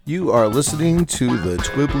You are listening to the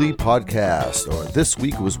Twibbly Podcast, or This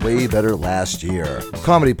Week Was Way Better Last Year.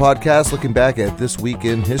 Comedy podcast looking back at this week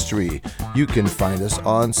in history. You can find us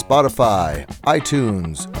on Spotify,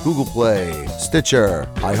 iTunes, Google Play, Stitcher,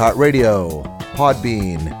 iHeartRadio,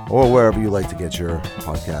 Podbean, or wherever you like to get your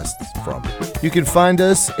podcasts from. You can find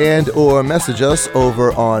us and or message us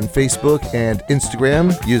over on Facebook and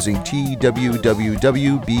Instagram using TWWWBLY.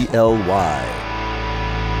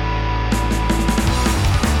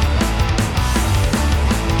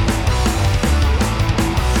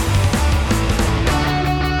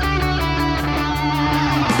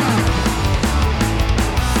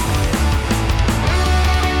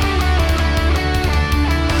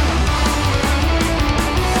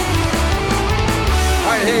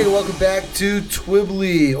 Back to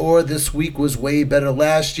Twibbly, or This Week Was Way Better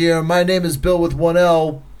Last Year. My name is Bill with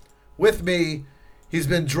 1L. With me, he's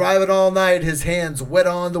been driving all night, his hands wet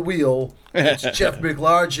on the wheel. It's Jeff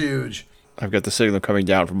McLarge. I've got the signal coming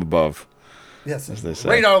down from above. Yes, as they say.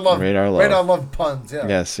 Radar love puns. Yeah.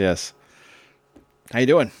 Yes. How you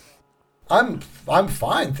doing? I'm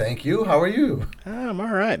fine, thank you. How are you? I'm all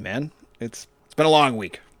right, man. It's been a long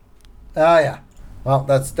week. Yeah. Well,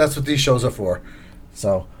 that's what these shows are for.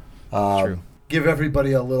 So. True. Give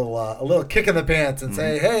everybody a little kick in the pants and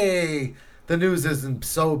say, hey, the news isn't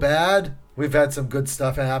so bad. We've had some good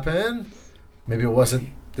stuff happen. Maybe it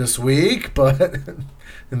wasn't this week, but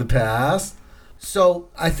in the past. So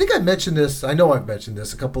I think I mentioned this. I know I've mentioned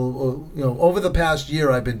this a couple. Over the past year,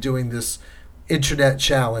 I've been doing this internet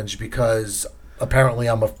challenge because apparently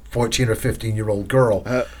I'm a 14 or 15-year-old girl.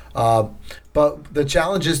 But the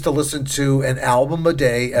challenge is to listen to an album a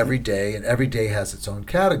day, every day, and every day has its own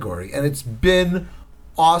category. And it's been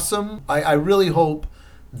awesome. I really hope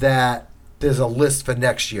that there's a list for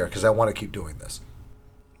next year because I want to keep doing this.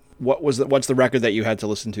 What's the record that you had to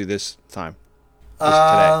listen to this time?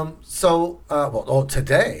 Today.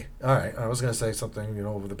 Today. All right. I was going to say something,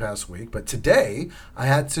 over the past week, but today I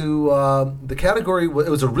had to. The category, it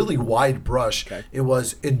was a really wide brush. Okay. It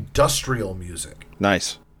was industrial music.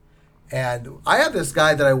 Nice. And I have this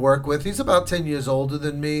guy that I work with. He's about 10 years older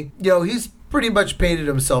than me. He's pretty much painted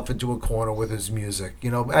himself into a corner with his music.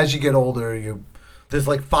 As you get older, there's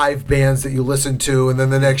like 5 bands that you listen to, and then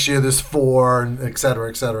the next year there's 4, and et cetera,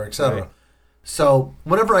 et cetera, et cetera. Right. So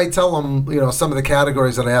whenever I tell him, some of the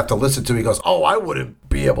categories that I have to listen to, he goes, "Oh, I wouldn't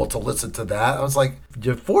be able to listen to that." I was like,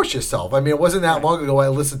 "You force yourself." I mean, it wasn't that long ago I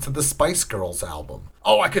listened to the Spice Girls album.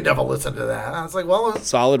 "Oh, I could never listen to that." I was like, "Well,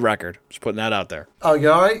 solid record." Just putting that out there. Oh,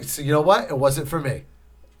 you all right? So you know what? It wasn't for me.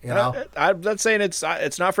 I'm not saying it's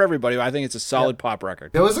not for everybody. I think it's a solid pop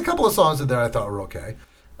record. There was a couple of songs in there I thought were okay.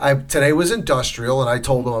 Today was industrial, and I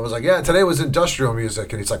told him, I was like, "Yeah, today was industrial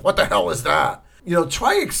music," and he's like, "What the hell is that?"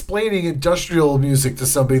 Try explaining industrial music to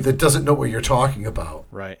somebody that doesn't know what you're talking about.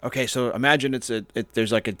 Right. Okay, so imagine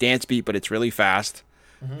there's like a dance beat, but it's really fast,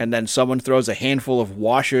 and then someone throws a handful of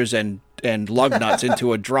washers and lug nuts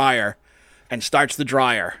into a dryer and starts the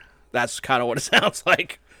dryer. That's kind of what it sounds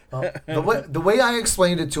like. The way I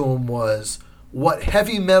explained it to him was what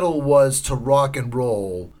heavy metal was to rock and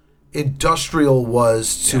roll, industrial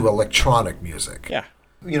was to electronic music. Yeah.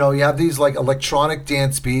 You have these like electronic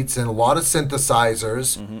dance beats and a lot of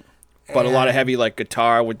synthesizers. Mm-hmm. But a lot of heavy like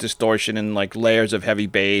guitar with distortion and like layers of heavy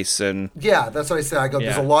bass and... Yeah, that's what I said.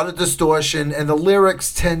 There's a lot of distortion and the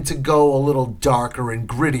lyrics tend to go a little darker and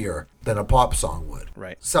grittier than a pop song would.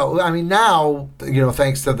 Right. So, I mean, now,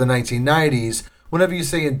 thanks to the 1990s, whenever you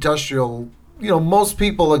say industrial, most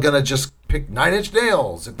people are going to just pick Nine Inch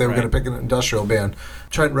Nails if they were going to pick an industrial band.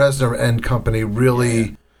 Trent Reznor and company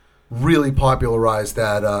really popularized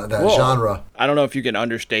that genre. I don't know if you can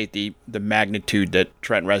understate the magnitude that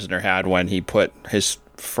Trent Reznor had when he put his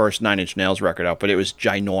first Nine Inch Nails record out, but it was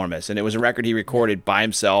ginormous, and it was a record he recorded by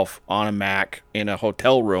himself on a Mac in a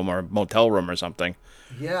hotel room or motel room or something.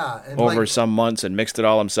 Yeah. And over some months and mixed it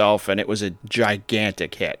all himself, and it was a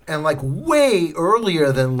gigantic hit. And way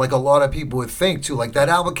earlier than a lot of people would think too. That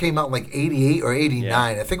album came out in 88 or 89.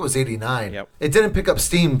 Yeah. I think it was 89. Yep. It didn't pick up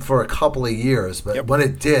steam for a couple of years, but when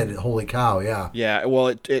it did, holy cow, yeah. Yeah, well,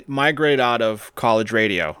 it migrated out of college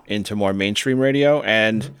radio into more mainstream radio,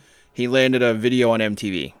 and he landed a video on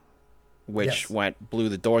MTV. Which blew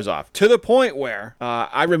the doors off. To the point where,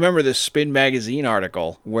 I remember this Spin magazine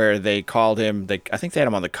article where they called him, I think they had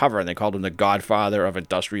him on the cover, and they called him the godfather of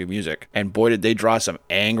industrial music. And boy, did they draw some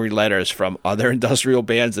angry letters from other industrial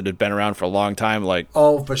bands that had been around for a long time, like...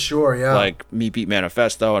 Oh, for sure, yeah. Like Meat Beat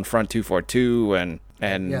Manifesto and Front 242 and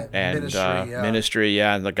Ministry,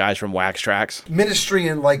 and the guys from Wax Trax. Ministry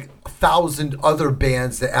and 1,000 other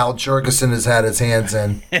bands that Al Jurgensen has had his hands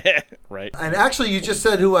in. Right. And actually, you just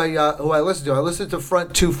said who I listened to. I listened to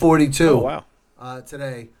Front 242. Oh, wow.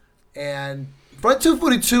 Today, and Front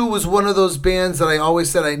 242 was one of those bands that I always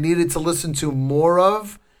said I needed to listen to more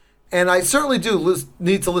of, and I certainly do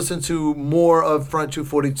need to listen to more of Front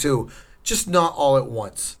 242, just not all at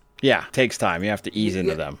once. Yeah, takes time. You have to ease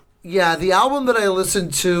into them. Yeah, the album that I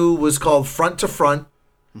listened to was called Front to Front.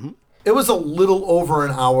 Mm-hmm. It was a little over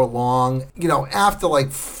an hour long. You know, after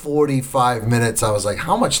like 45 minutes, I was like,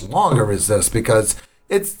 how much longer is this? Because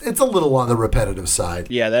it's a little on the repetitive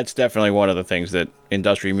side. Yeah, that's definitely one of the things that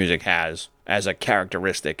industrial music has as a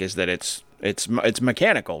characteristic, is that it's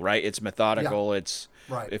mechanical, right? It's methodical. Yeah. It's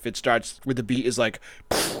right. If it starts with the beat is like,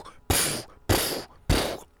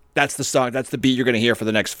 that's the song. That's the beat you're going to hear for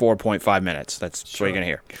the next 4.5 minutes. That's what you're going to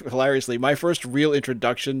hear. Hilariously, my first real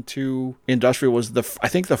introduction to industrial was I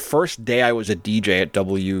think the first day I was a DJ at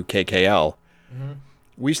WKKL. Mm-hmm.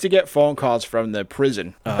 We used to get phone calls from the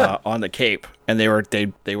prison on the Cape, and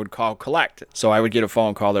they would call collect. So I would get a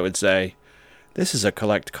phone call that would say, "This is a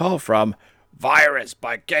collect call from Virus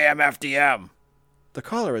by KMFDM. The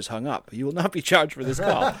caller is hung up. You will not be charged for this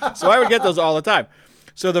call." So I would get those all the time.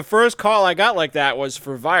 So the first call I got like that was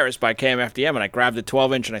for Virus by KMFDM, and I grabbed the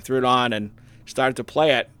 12-inch and I threw it on and started to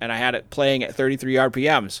play it, and I had it playing at 33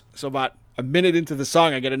 RPMs. So about a minute into the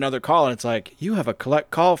song, I get another call, and it's like, "You have a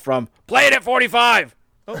collect call from Play It at 45."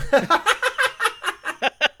 Oh.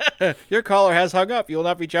 Your caller has hung up. You will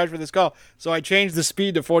not be charged for this call. So I changed the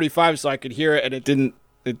speed to 45 so I could hear it, and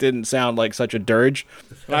it didn't sound like such a dirge.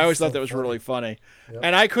 And I always thought that was really funny. Yep.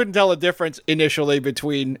 And I couldn't tell a difference initially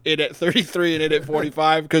between it at 33 and it at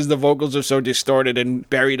 45 because the vocals are so distorted and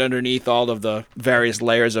buried underneath all of the various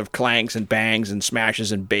layers of clanks and bangs and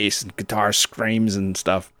smashes and bass and guitar screams and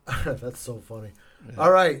stuff. That's so funny. Yeah.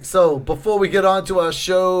 All right, so before we get on to our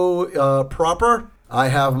show proper, I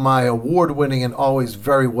have my award-winning and always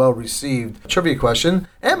very well-received trivia question.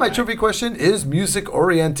 And my trivia question is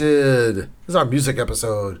music-oriented. This is our music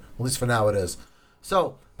episode. At least for now it is.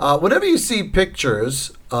 So, whenever you see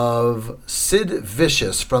pictures of Sid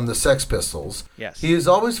Vicious from the Sex Pistols, yes, he is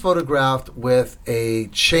always photographed with a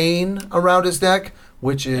chain around his neck,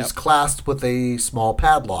 which is clasped with a small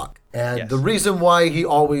padlock. And the reason why he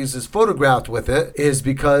always is photographed with it is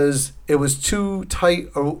because it was too tight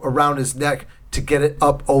around his neck to get it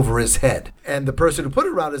up over his head. And the person who put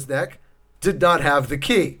it around his neck did not have the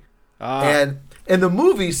key. And in the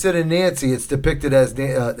movie Sid and Nancy, it's depicted as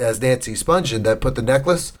Nancy Spungen that put the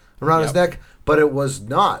necklace around his neck, but it was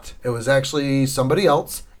not. It was actually somebody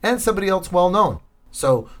else, and somebody else well known.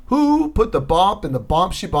 So who put the bop and the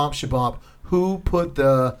bump she bump she bump? Who put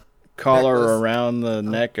the collar necklace around the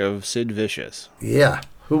neck of Sid Vicious? Yeah.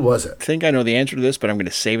 Who was it? I think I know the answer to this, but I'm going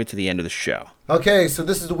to save it to the end of the show. Okay, so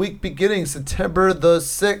this is the week beginning September the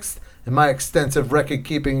 6th, and my extensive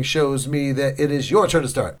record-keeping shows me that it is your turn to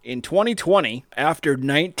start. In 2020, after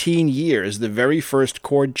 19 years, the very first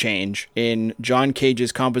chord change in John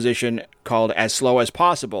Cage's composition called As Slow as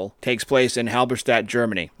Possible takes place in Halberstadt,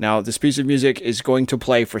 Germany. Now, this piece of music is going to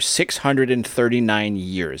play for 639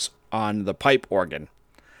 years on the pipe organ.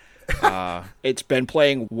 It's been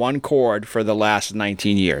playing one chord for the last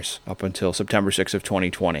 19 years, up until September 6th of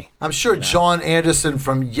 2020. I'm sure John Anderson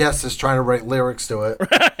from Yes is trying to write lyrics to it.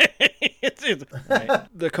 Right.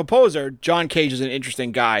 The composer, John Cage, is an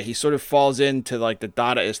interesting guy. He sort of falls into like the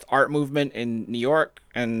Dadaist art movement in New York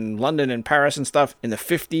and London and Paris and stuff in the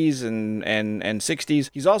 50s and 60s.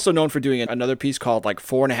 He's also known for doing another piece called like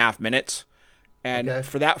 4.5 minutes. And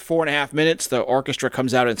for that 4.5 minutes, the orchestra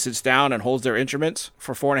comes out and sits down and holds their instruments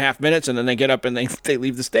for 4.5 minutes, and then they get up and they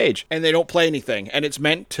leave the stage. And they don't play anything. And it's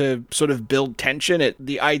meant to sort of build tension.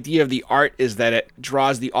 The idea of the art is that it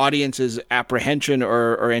draws the audience's apprehension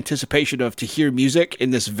or anticipation to hear music in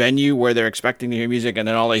this venue where they're expecting to hear music, and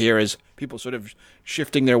then all they hear is people sort of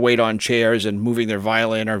shifting their weight on chairs and moving their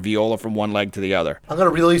violin or viola from one leg to the other. I'm going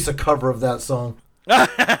to release a cover of that song.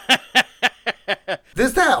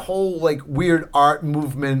 There's that whole like weird art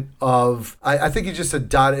movement of, I think you just said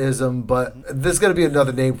Dadaism, but there's going to be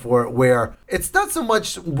another name for it, where it's not so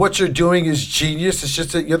much what you're doing is genius, it's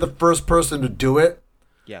just that you're the first person to do it.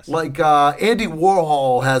 Yes. Like Andy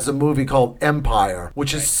Warhol has a movie called Empire,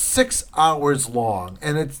 which is 6 hours long,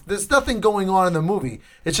 and there's nothing going on in the movie.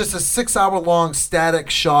 It's just a 6 hour long static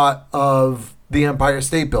shot of the Empire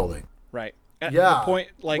State Building. Right. Yeah. The point,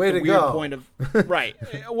 like way the to weird go. point of right.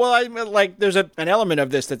 Well, I mean, like there's an element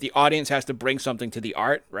of this that the audience has to bring something to the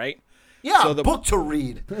art, right? Yeah, so book to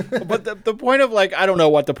read. But the point of like, I don't know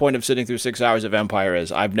what the point of sitting through 6 hours of Empire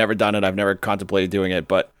is. I've never done it. I've never contemplated doing it,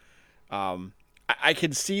 but I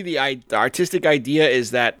can see the artistic idea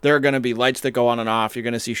is that there are going to be lights that go on and off. You're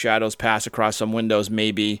going to see shadows pass across some windows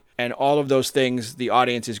maybe, And all of those things the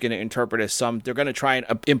audience is going to interpret as they're going to try and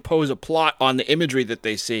impose a plot on the imagery that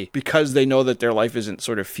they see because they know that their life isn't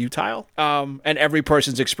sort of futile. And every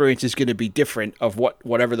person's experience is going to be different of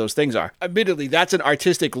whatever those things are. Admittedly, that's an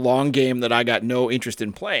artistic long game that I got no interest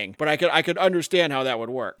in playing, but I could understand how that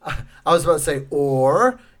would work. I was about to say,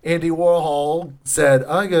 or Andy Warhol said,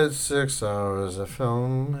 I got 6 hours of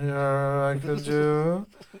film here I could do,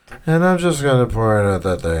 and I'm just going to point at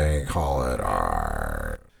that thing, call it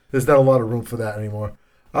art. There's not a lot of room for that anymore.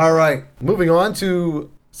 All right, moving on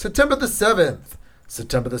to September the 7th.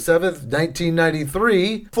 September the 7th,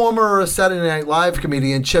 1993, former Saturday Night Live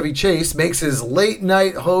comedian Chevy Chase makes his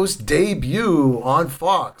late-night host debut on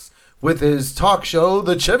Fox with his talk show,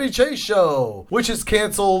 The Chevy Chase Show, which is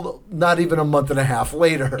canceled not even a month and a half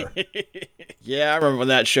later. Yeah, I remember when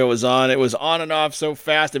that show was on. It was on and off so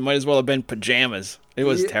fast, it might as well have been pajamas. It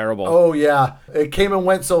was terrible. Oh, yeah. It came and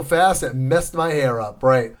went so fast, it messed my hair up,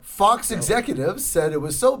 right? Fox executives said it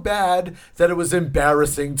was so bad that it was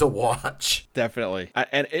embarrassing to watch. Definitely.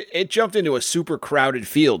 And it jumped into a super crowded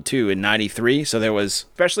field, too, in 93. So there was,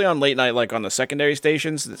 especially on late night, like on the secondary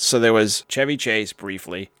stations, so there was Chevy Chase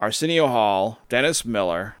briefly, Arsenio Hall, Dennis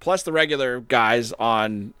Miller, plus the regular guys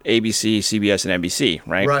on ABC, CBS, and NBC,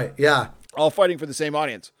 right? Right, yeah. All fighting for the same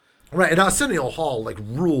audience. Right, and Arsenio Hall,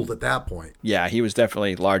 ruled at that point. Yeah, he was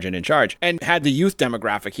definitely large and in charge. And had the youth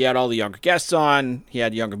demographic. He had all the younger guests on. He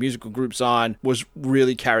had younger musical groups on. Was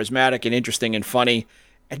really charismatic and interesting and funny.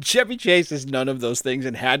 And Chevy Chase is none of those things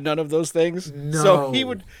and had none of those things. No.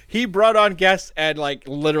 So he brought on guests and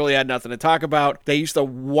literally had nothing to talk about. They used to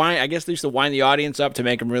wind the audience up to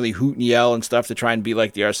make them really hoot and yell and stuff to try and be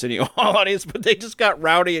like the Arsenio Hall audience, but they just got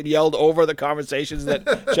rowdy and yelled over the conversations that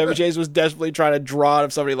Chevy Chase was desperately trying to draw out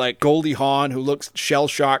of somebody like Goldie Hawn, who looks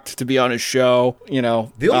shell-shocked to be on his show,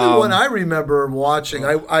 The only one I remember watching,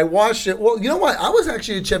 I watched it. Well, you know what? I was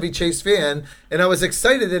actually a Chevy Chase fan, and I was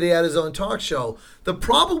excited that he had his own talk show. The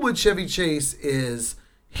problem with Chevy Chase is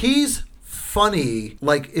he's funny.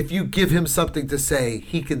 If you give him something to say,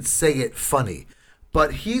 he can say it funny.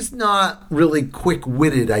 But he's not really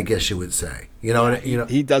quick-witted, I guess you would say.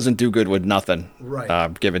 He doesn't do good with nothing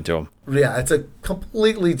given to him. Yeah, it's a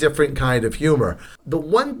completely different kind of humor. The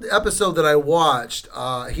one episode that I watched,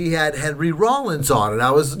 he had Henry Rollins on, and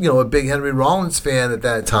I was, a big Henry Rollins fan at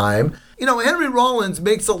that time. Henry Rollins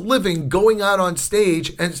makes a living going out on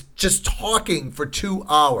stage and just talking for 2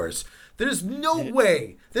 hours. There's no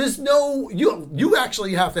way. You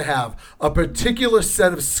actually have to have a particular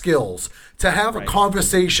set of skills to have a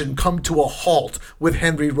conversation come to a halt with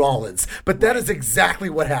Henry Rollins. But that is exactly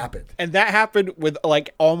what happened. And that happened with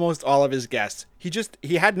almost all of his guests.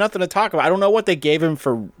 He had nothing to talk about. I don't know what they gave him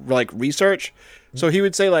for research. So he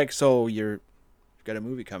would say so you've got a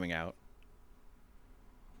movie coming out.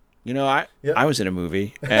 I was in a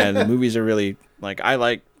movie, and the movies are really I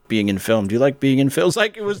like being in film. Do you like being in film?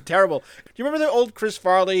 It was terrible. Do you remember the old Chris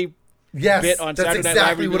Farley bit on Saturday Night Live? That's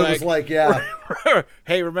exactly what it was like, yeah.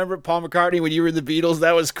 Hey, remember Paul McCartney when you were in the Beatles?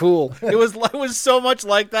 That was cool. It was so much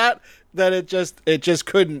like that it just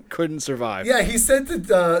couldn't survive. Yeah, he said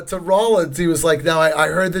to Rollins, he was like, now I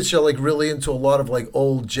heard that you're really into a lot of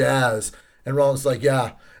old jazz. And Rollins was like,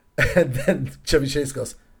 yeah. And then Chevy Chase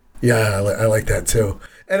goes, yeah, I like that too.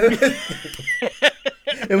 And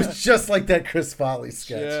it was just like that Chris Farley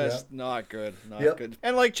sketch. Not good. Not good.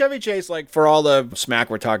 And Chevy Chase, for all the smack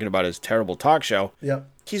we're talking about his terrible talk show,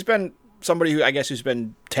 he's been somebody who's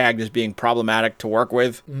been tagged as being problematic to work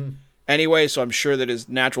with anyway, so I'm sure that his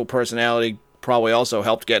natural personality probably also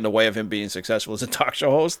helped get in the way of him being successful as a talk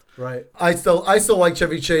show host. Right. I still like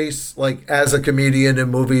Chevy Chase, as a comedian in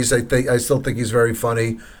movies. I still think he's very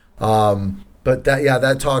funny. But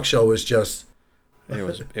that talk show was just...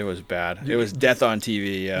 It was bad. It was death on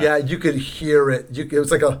TV. Yeah. Yeah, you could hear it. It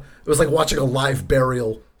was like watching a live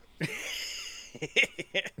burial.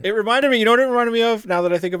 It reminded me. You know what it reminded me of? Now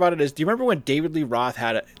that I think about it, is do you remember when David Lee Roth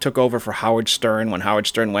took over for Howard Stern when Howard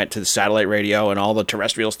Stern went to the satellite radio and all the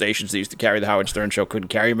terrestrial stations that used to carry the Howard Stern show couldn't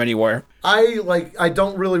carry him anywhere? I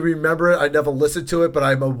don't really remember it. I never listened to it, but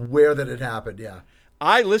I'm aware that it happened. Yeah.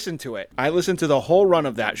 I listened to it. I listened to the whole run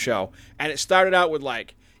of that show, and it started out with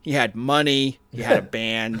he had money, he had a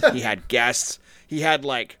band, he had guests, he had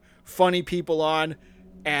funny people on,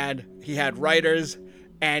 and he had writers,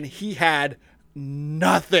 and he had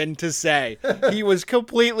nothing to say. He was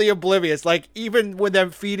completely oblivious. Even with them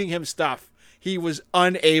feeding him stuff, he was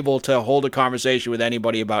unable to hold a conversation with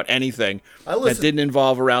anybody about anything that didn't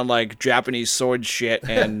involve around Japanese sword shit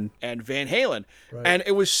and Van Halen. Right. And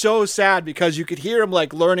it was so sad because you could hear him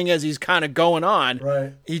learning as he's kind of going on.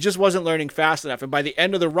 Right. He just wasn't learning fast enough. And by the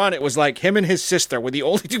end of the run, it was him and his sister were the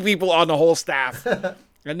only two people on the whole staff.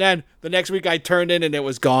 And then the next week I turned in and it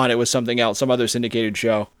was gone. It was something else, some other syndicated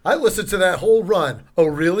show. I listened to that whole run. Oh,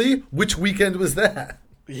 really? Which weekend was that?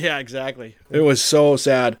 Yeah, exactly. It was so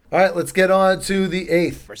sad. All right, let's get on to the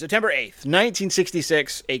 8th. For September 8th,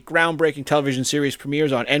 1966, a groundbreaking television series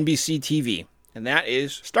premieres on NBC TV, and that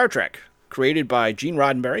is Star Trek, created by Gene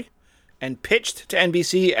Roddenberry and pitched to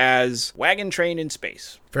NBC as Wagon Train in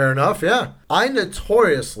Space. Fair enough, yeah. I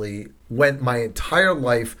notoriously went my entire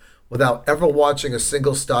life without ever watching a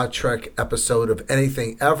single Star Trek episode of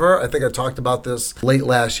anything ever. I think I talked about this late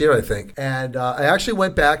last year, I think. And I actually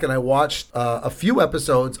went back and I watched a few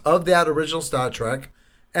episodes of that original Star Trek,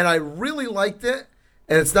 and I really liked it.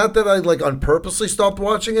 And it's not that I unpurposely stopped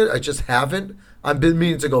watching it. I just haven't. I've been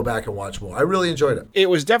meaning to go back and watch more. I really enjoyed it. It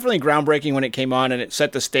was definitely groundbreaking when it came on, and it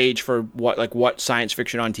set the stage for what science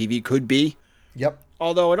fiction on TV could be. Yep.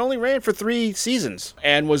 Although it only ran for 3 seasons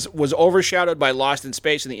and was overshadowed by Lost in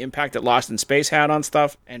Space and the impact that Lost in Space had on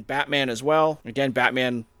stuff, and Batman as well. Again,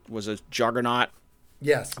 Batman was a juggernaut.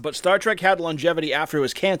 Yes. But Star Trek had longevity after it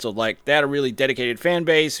was canceled. They had a really dedicated fan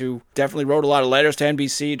base who definitely wrote a lot of letters to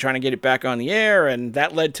NBC trying to get it back on the air, and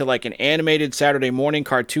that led to an animated Saturday morning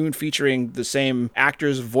cartoon featuring the same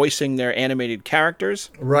actors voicing their animated characters.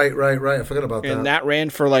 Right. I forgot about that. And that ran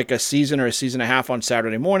for a season or a season and a half on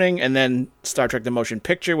Saturday morning, and then Star Trek The Motion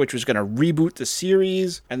Picture, which was going to reboot the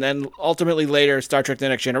series, and then ultimately later Star Trek The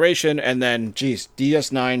Next Generation, and then,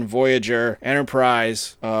 DS9, Voyager,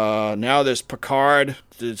 Enterprise, now there's Picard,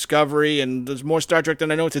 the Discovery, and there's more Star Trek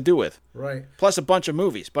than I know what to do with. Right. Plus a bunch of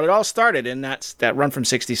movies. But it all started in that run from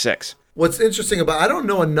 66. What's interesting about, I don't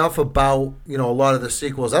know enough about, a lot of the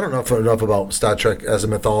sequels. I don't know enough about Star Trek as a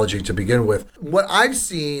mythology to begin with. What I've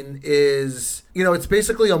seen is, it's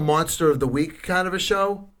basically a Monster of the Week kind of a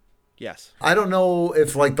show. Yes. I don't know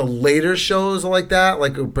if the later shows are like that,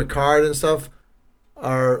 like Picard and stuff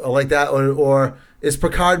are like that, or is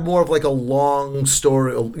Picard more of a long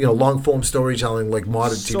story, long form storytelling like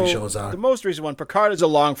modern TV shows are? The most recent one, Picard, is a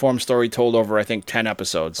long form story told over, I think, 10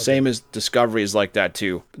 episodes. Okay. Same as Discovery is like that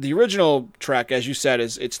too. The original Trek, as you said,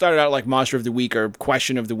 it started out like Monster of the Week or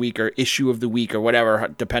Question of the Week or Issue of the Week or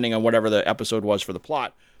whatever, depending on whatever the episode was for the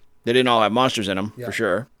plot. They didn't all have monsters in them, for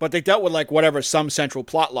sure. But they dealt with whatever, some central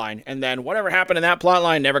plot line, and then whatever happened in that plot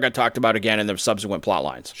line never got talked about again in the subsequent plot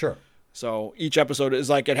lines. Sure. So each episode is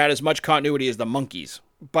it had as much continuity as the Monkees.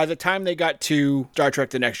 By the time they got to Star Trek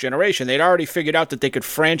The Next Generation, they'd already figured out that they could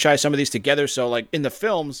franchise some of these together. So in the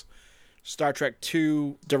films, Star Trek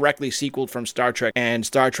II directly sequeled from Star Trek, and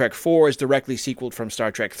Star Trek IV is directly sequeled from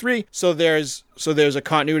Star Trek III. So there's a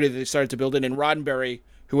continuity that they started to build in, and Roddenberry,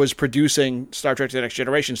 who was producing Star Trek The Next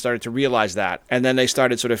Generation, started to realize that. And then they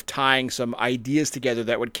started sort of tying some ideas together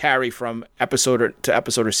that would carry from episode to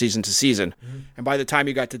episode or season to season. Mm-hmm. And by the time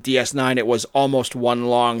you got to DS9, it was almost one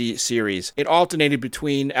long series. It alternated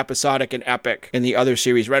between episodic and epic in the other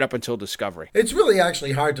series right up until Discovery. It's really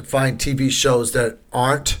actually hard to find TV shows that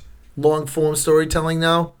aren't long-form storytelling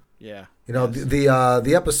now. Yeah.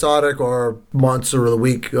 The episodic or Monster of the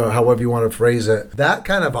Week, or however you want to phrase it, that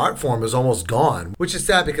kind of art form is almost gone, which is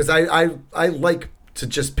sad because I like to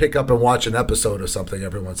just pick up and watch an episode of something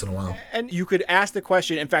every once in a while. And you could ask the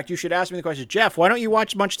question, in fact, you should ask me the question, Jeff, why don't you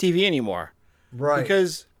watch much TV anymore? Right.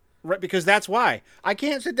 Because that's why. I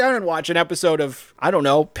can't sit down and watch an episode of, I don't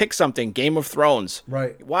know, pick something, Game of Thrones.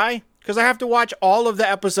 Right. Why? Because I have to watch all of the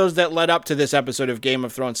episodes that led up to this episode of Game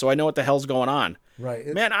of Thrones, so I know what the hell's going on. Right.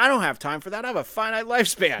 Man, I don't have time for that. I have a finite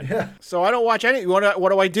lifespan. Yeah. So I don't watch any.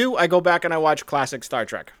 What do? I go back and I watch classic Star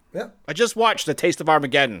Trek. Yeah. I just watched The Taste of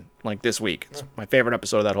Armageddon, this week. It's my favorite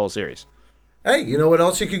episode of that whole series. Hey, you know what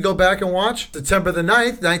else you could go back and watch? September the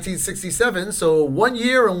 9th, 1967. So 1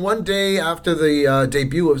 year and 1 day after the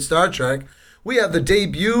debut of Star Trek, we have the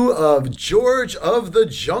debut of George of the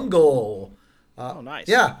Jungle. Oh, nice.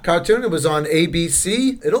 Yeah, cartoon. It was on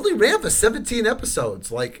ABC. It only ran for 17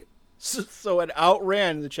 episodes. So it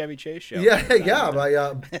outran the Chevy Chase show. Yeah,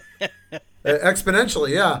 exponentially,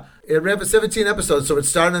 yeah. It ran for 17 episodes, so it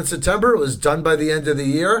started in September. It was done by the end of the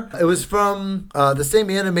year. It was from the same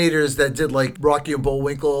animators that did Rocky and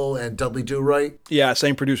Bullwinkle and Dudley Do-Right. Yeah,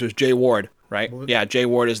 same producers, Jay Ward, right? Yeah, Jay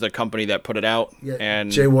Ward is the company that put it out. Yeah,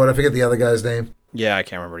 and Jay Ward, I forget the other guy's name. Yeah, I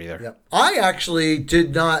can't remember it either. Yep. I actually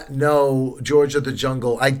did not know George of the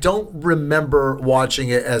Jungle. I don't remember watching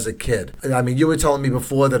it as a kid. I mean, you were telling me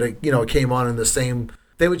before that it came on in the same.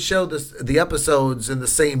 They would show the episodes in the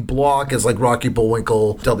same block as Rocky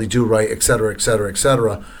Bullwinkle, Dudley Do-Right, et cetera, et cetera, et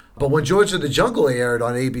cetera. But when George of the Jungle aired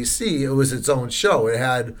on ABC, it was its own show. It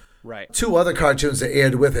had two other cartoons that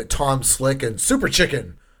aired with it: Tom Slick and Super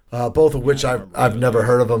Chicken, both of which I've never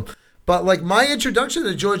heard of them. But my introduction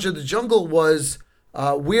to George of the Jungle was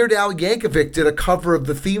Weird Al Yankovic did a cover of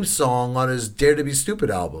the theme song on his Dare to Be Stupid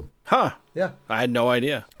album. Huh. Yeah. I had no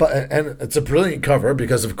idea. And it's a brilliant cover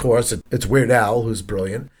because, of course, it's Weird Al, who's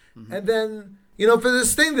brilliant. Mm-hmm. And then, for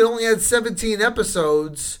this thing that only had 17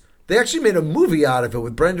 episodes, they actually made a movie out of it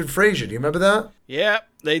with Brendan Fraser. Do you remember that? Yeah,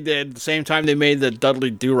 they did. The same time they made the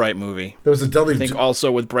Dudley Do-Right movie. There was a Dudley I think also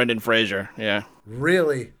with Brendan Fraser. Yeah.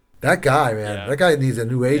 Really? That guy, man. Yeah. That guy needs a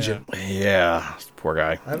new agent. Yeah. Poor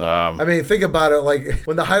guy. I mean, think about it. Like,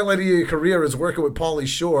 when the highlight of your career is working with Pauly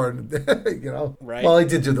Shore, Right. Well, he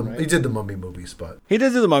did the Mummy movies, but he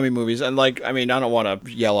did do the Mummy movies, and I don't want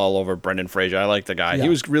to yell all over Brendan Fraser. I like the guy. Yeah. He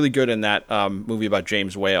was really good in that movie about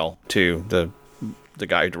James Whale too. The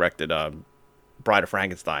guy who directed Bride of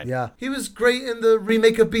Frankenstein. Yeah, he was great in the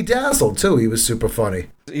remake of Bedazzled too. He was super funny.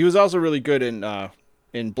 He was also really good in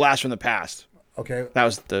Blast from the Past. Okay, that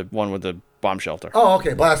was the one with the bomb shelter. Oh,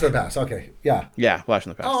 okay. Blast from the Past. Okay. Yeah. Yeah, Blast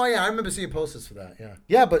from the Past. Oh, yeah. I remember seeing posters for that. Yeah.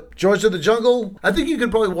 Yeah, but George of the Jungle, I think you could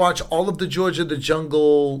probably watch all of the George of the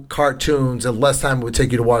Jungle cartoons in less time it would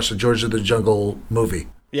take you to watch the George of the Jungle movie.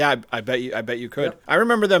 Yeah, I bet you could. Yep. I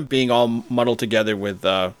remember them being all muddled together with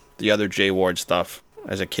the other Jay Ward stuff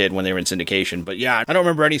as a kid when they were in syndication. But yeah, I don't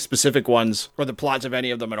remember any specific ones or the plots of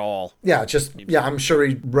any of them at all. Yeah, I'm sure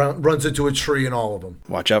he runs into a tree in all of them.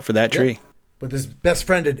 Watch out for that tree. With his best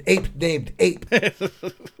friend, an ape named Ape.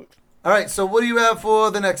 All right, so what do you have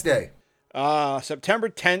for the next day? September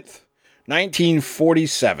 10th,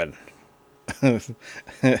 1947.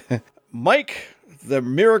 Mike the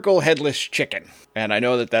Miracle Headless Chicken. And I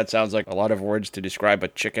know that sounds like a lot of words to describe a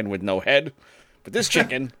chicken with no head, but this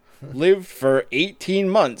chicken lived for 18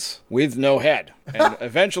 months with no head. And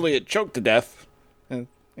eventually it choked to death. Oh,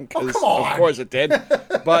 come on. Of course it did.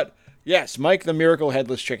 But yes, Mike the Miracle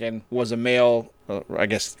Headless Chicken was a male,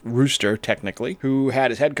 rooster technically, who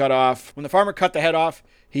had his head cut off. When the farmer cut the head off,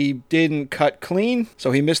 he didn't cut clean,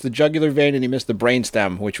 so he missed the jugular vein and he missed the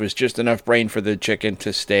brainstem, which was just enough brain for the chicken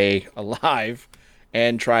to stay alive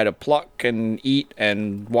and try to pluck and eat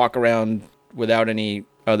and walk around without any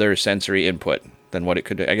other sensory input than what it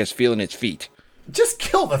could, feel in its feet. Just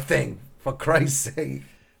kill the thing, for Christ's sake.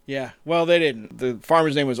 Yeah, well, they didn't. The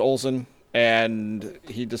farmer's name was Olson, and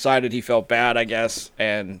he decided he felt bad,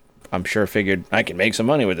 and I'm sure figured, I can make some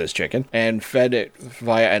money with this chicken, and fed it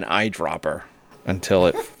via an eyedropper until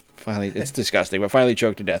it finally, it's disgusting, but finally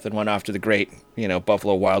choked to death and went off to the great,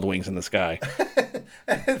 Buffalo Wild Wings in the sky.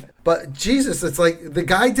 But Jesus, it's like the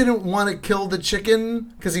guy didn't want to kill the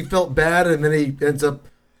chicken because he felt bad, and then he ends up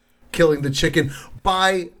killing the chicken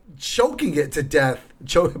by choking it to death,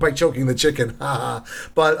 by choking the chicken.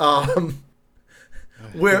 But,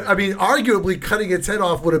 arguably cutting its head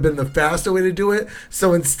off would have been the faster way to do it.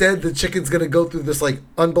 So instead, the chicken's going to go through this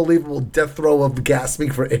unbelievable death throw of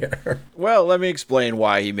gasping for air. Well, let me explain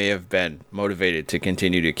why he may have been motivated to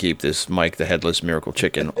continue to keep this Mike the Headless Miracle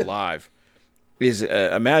Chicken alive.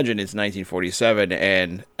 Imagine it's 1947,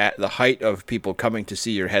 and at the height of people coming to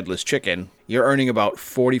see your headless chicken, you're earning about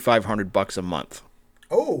 $4,500 a month.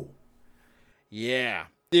 Oh, yeah,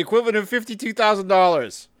 the equivalent of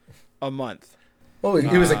 $52,000 a month. Oh,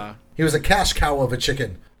 he was a cash cow of a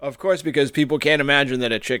chicken. Of course, because people can't imagine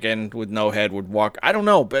that a chicken with no head would walk. I don't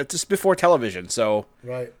know, but it's just before television, so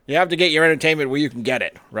right. You have to get your entertainment where you can get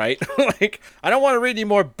it, right? I don't want to read any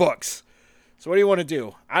more books. So what do you want to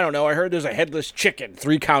do? I don't know. I heard there's a headless chicken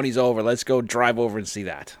 3 counties over. Let's go drive over and see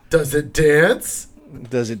that. Does it dance?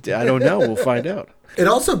 Does it? I don't know. We'll find out. It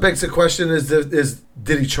also begs the question: is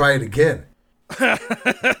did he try it again?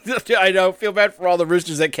 I know. Feel bad for all the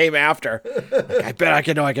roosters that came after. I bet I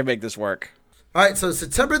can make this work. All right. So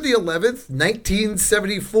September the 11th,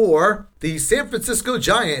 1974, the San Francisco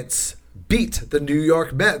Giants beat the New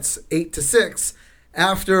York Mets 8-6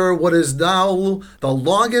 after what is now the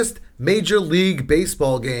longest Major League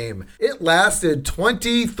Baseball game. It lasted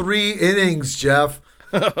 23 innings, Jeff.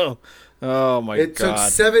 Oh my God. It took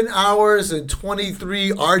 7 hours and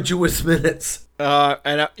 23 arduous minutes.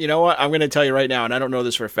 And you know what? I'm going to tell you right now, and I don't know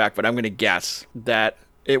this for a fact, but I'm going to guess that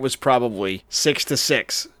it was probably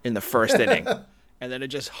 6-6 in the first inning. And then it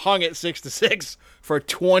just hung at 6-6 for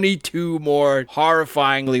 22 more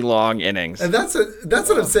horrifyingly long innings. And that's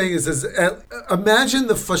what I'm saying is imagine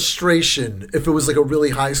the frustration if it was like a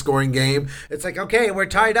really high scoring game. It's like, okay, we're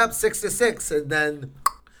tied up 6-6, and then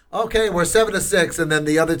okay, we're 7-6, and then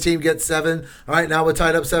the other team gets 7. All right, now we're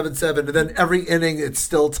tied up 7-7, and then every inning it's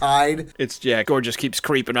still tied. Score just keeps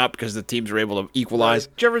creeping up because the teams are able to equalize.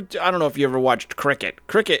 Right. I don't know if you ever watched cricket.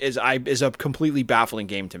 Cricket is a completely baffling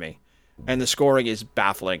game to me. And the scoring is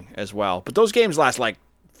baffling as well. But those games last 4 days.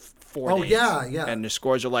 Oh, yeah. And the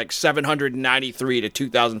scores are 793 to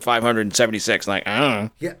 2,576. I don't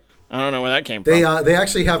know. Yeah. I don't know where that came They from. they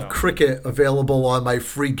actually have cricket available on my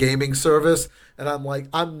free gaming service, and I'm like,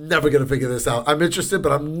 I'm never gonna figure this out. I'm interested,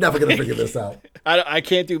 but I'm never gonna figure this out. I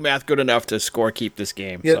can't do math good enough to score keep this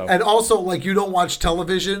game. Yeah, So. and also like you don't watch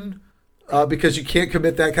television because you can't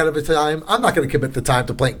commit that kind of a time. I'm not gonna commit the time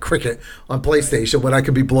to playing cricket on PlayStation when I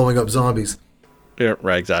could be blowing up zombies. Yeah,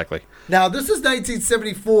 right, exactly. Now, this is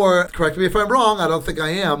 1974. Correct me if I'm wrong. I don't think I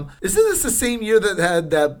am. Isn't this the same year that had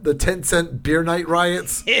the 10-cent beer night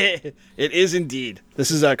riots? It is indeed. This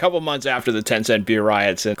is a couple months after the 10-cent beer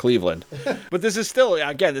riots in Cleveland. But this is still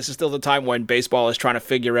the time when baseball is trying to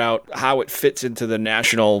figure out how it fits into the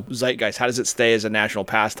national zeitgeist. How does it stay as a national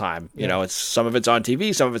pastime? You know, it's some of it's on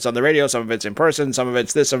TV, some of it's on the radio, some of it's in person, some of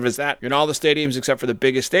it's this, some of it's that. And all the stadiums, except for the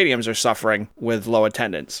biggest stadiums, are suffering with low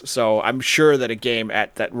attendance. So I'm sure that a game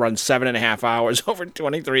that runs 7.5 hours over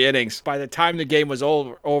 23 innings, by the time the game was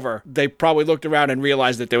over, they probably looked around and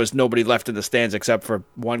realized that there was nobody left in the stands except for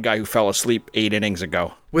one guy who fell asleep 8 innings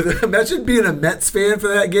ago. Imagine being a Mets fan for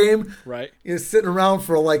that game. Right. You're sitting around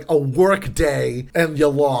for like a work day and you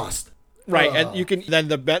lost. Right, and then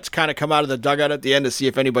the Mets kind of come out of the dugout at the end to see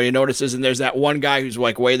if anybody notices, and there's that one guy who's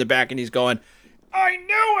like way in the back, and he's going, "I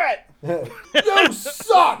knew it! You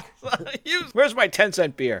suck! Where's my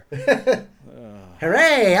 10-cent beer?"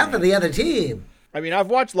 Hooray! I'm for the other team. I mean, I've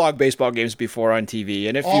watched log baseball games before on TV,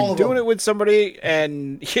 and if All you're of doing them. it with somebody,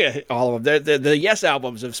 and all of them, the Yes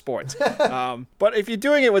albums of sports. But if you're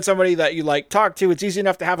doing it with somebody that you like talk to, it's easy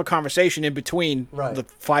enough to have a conversation in between the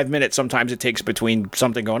 5 minutes sometimes it takes between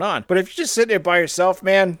something going on. But if you're just sitting there by yourself,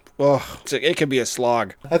 man, it can be a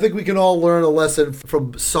slog. I think we can all learn a lesson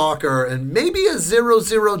from soccer, and maybe a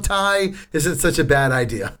 0-0 tie isn't such a bad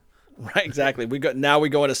idea. Right, exactly. We go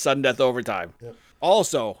into sudden death overtime. Yep.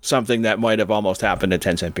 Also, something that might have almost happened at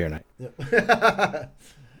 10-cent beer night. Yep.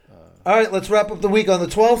 All right, let's wrap up the week on the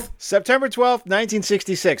 12th. September 12th,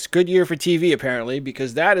 1966. Good year for TV, apparently,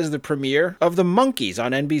 because that is the premiere of The Monkees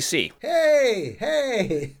on NBC.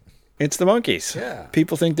 Hey! It's The Monkees. Yeah.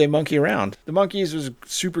 People think they monkey around. The Monkees was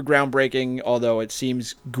super groundbreaking, although it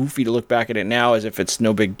seems goofy to look back at it now as if it's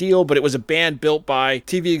no big deal. But it was a band built by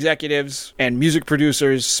TV executives and music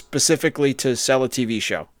producers specifically to sell a TV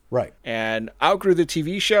show. Right. And outgrew the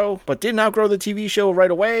TV show, but didn't outgrow the TV show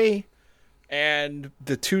right away. And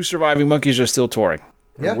the two surviving Monkees are still touring.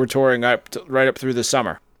 Yeah. We're touring right up through the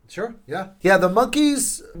summer. Sure, yeah. Yeah, the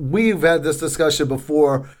Monkees, we've had this discussion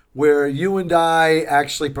before where you and I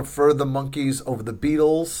actually prefer the Monkees over the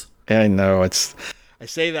Beatles. I know. I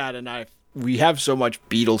say that and we have so much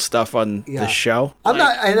Beatles stuff on the show. I'm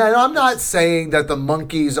not saying that the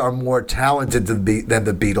Monkees are more talented than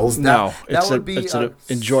the Beatles. No, it's an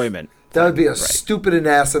enjoyment. That would be a stupid and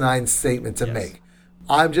asinine statement to make.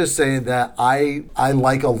 I'm just saying that I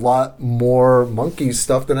like a lot more Monkees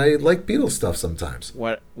stuff than I like Beatles stuff sometimes.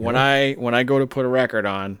 When I go to put a record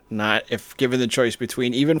on, not if given the choice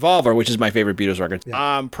between even Revolver, which is my favorite Beatles record,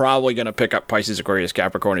 I'm probably gonna pick up Pisces, Aquarius,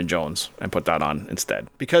 Capricorn, and Jones and put that on instead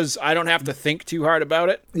because I don't have to think too hard about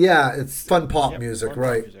it. Yeah, it's fun pop music,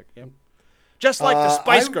 right? Music, yep. Just like the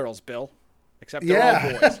Spice Girls, Bill. Except they're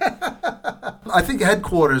all boys. I think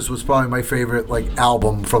Headquarters was probably my favorite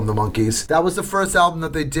album from the Monkees. That was the first album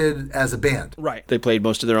that they did as a band. Right. They played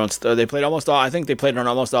most of their own stuff. They played almost all. I think they played on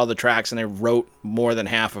almost all the tracks, and they wrote more than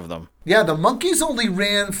half of them. Yeah, the Monkees only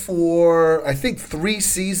ran for I think 3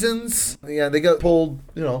 seasons. Yeah, they got pulled.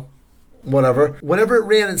 Whatever. Whenever it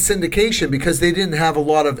ran in syndication, because they didn't have a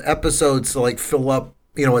lot of episodes to fill up,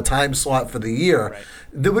 a time slot for the year. Right.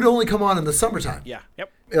 They would only come on in the summertime. Yeah.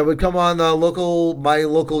 Yep. It would come on my local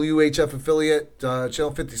UHF affiliate,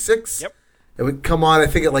 Channel 56. Yep. It would come on, I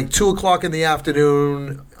think, at 2 o'clock in the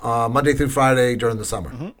afternoon, Monday through Friday during the summer.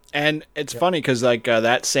 Mm-hmm. And it's funny because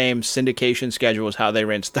that same syndication schedule is how they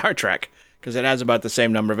ran Star Trek because it has about the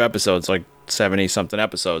same number of episodes, 70-something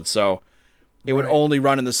episodes. So it would only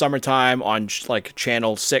run in the summertime on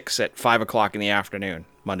Channel 6 at 5 o'clock in the afternoon.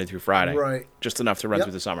 Monday through Friday. Right. Just enough to run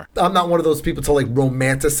through the summer. I'm not one of those people to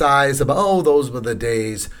romanticize about, those were the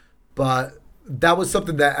days. But that was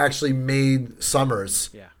something that actually made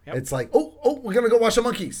summers. Yeah. Yep. It's we're going to go watch the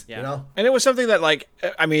Monkees. Yeah. And it was something that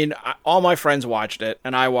all my friends watched it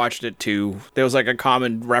and I watched it too. There was a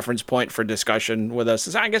common reference point for discussion with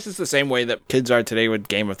us. I guess it's the same way that kids are today with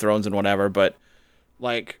Game of Thrones and whatever. But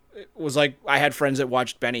it was I had friends that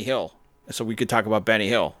watched Benny Hill. So we could talk about Benny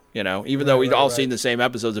Hill, even though we'd all seen the same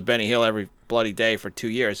episodes of Benny Hill every bloody day for 2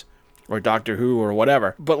 years, or Doctor Who or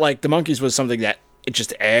whatever. But the Monkees was something that it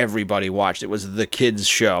just everybody watched. It was the kids'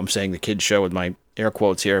 show. I'm saying the kids' show with my air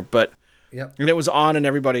quotes here, but and it was on and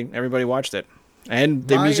everybody watched it. And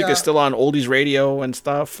the music is still on oldies radio and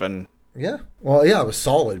stuff. And Yeah. Well, yeah, it was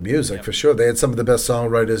solid music for sure. They had some of the best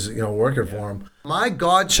songwriters, working for them. My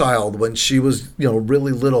godchild, when she was,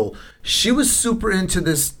 really little, she was super into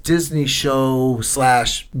this Disney show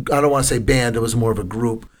slash, I don't want to say band, it was more of a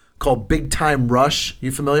group called Big Time Rush.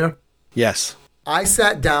 You familiar? Yes. I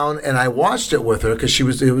sat down and I watched it with her because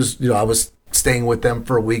I was staying with them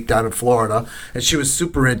for a week down in Florida, and she was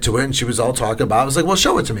super into it, and she was all talking about it. I was like, well,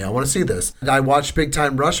 show it to me. I want to see this. And I watched Big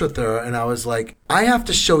Time Rush with her, and I was like, I have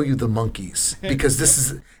to show you the Monkees because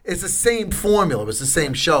it's the same formula. It was the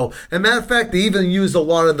same show. And matter of fact, they even used a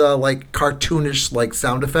lot of the like cartoonish like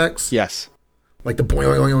sound effects. Yes. Like the boing,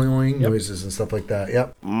 boing, boing, boing noises and stuff like that.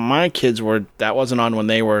 Yep. My kids that wasn't on when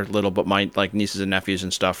they were little, but my like nieces and nephews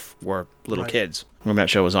and stuff were little kids when that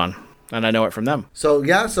show was on. And I know it from them. So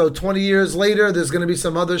 20 years later, there's going to be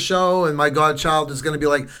some other show, and my godchild is going to be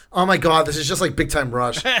like, oh my God, this is just like Big Time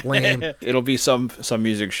Rush. Lame. It'll be some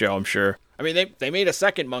music show, I'm sure. I mean, they made a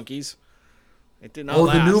second Monkees. It did not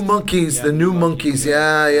last. The new Monkees. Yeah, the new Monkees.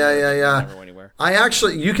 Yeah. Never went anywhere.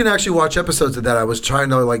 You can actually watch episodes of that. I was trying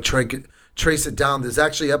to like trace it down. There's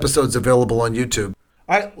actually episodes available on YouTube.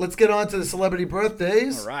 All right, let's get on to the celebrity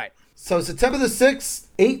birthdays. All right. So September the 6th,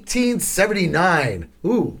 1879.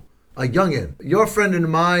 Ooh. A youngin'. Your friend and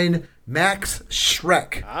mine, Max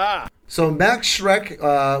Schreck. Ah. So Max Schreck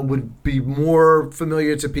would be more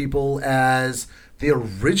familiar to people as the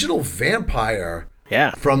original vampire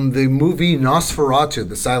from the movie Nosferatu,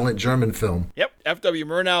 the silent German film. Yep. F.W.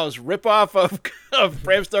 Murnau's ripoff of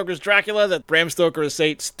Bram Stoker's Dracula that Bram Stoker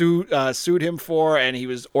estate sued him for, and he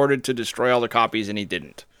was ordered to destroy all the copies, and he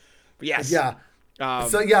didn't. But yes. Yeah.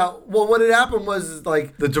 Well, what had happened was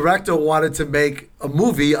like the director wanted to make a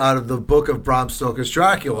movie out of the book of Bram Stoker's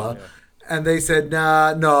Dracula, and they said,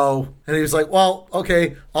 nah, no. And he was like, well,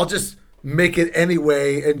 okay, I'll just make it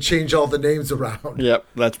anyway and change all the names around. Yep,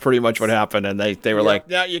 that's pretty much what happened. And they were like,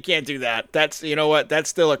 no, you can't do that. That's, you know what, that's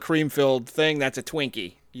still a cream-filled thing. That's a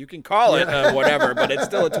Twinkie. You can call it whatever, but it's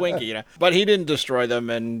still a Twinkie, But he didn't destroy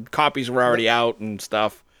them, and copies were already out and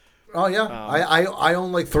stuff. Oh yeah, I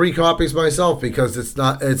own like 3 copies myself because it's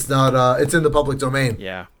in the public domain.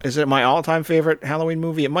 Yeah, is it my all-time favorite Halloween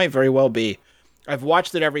movie? It might very well be. I've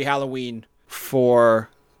watched it every Halloween for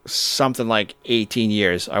something like 18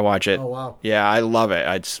 years. I watch it. Oh wow. Yeah, I love it.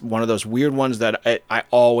 It's one of those weird ones that I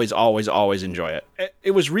always enjoy it.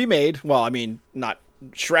 It was remade. Well, I mean, not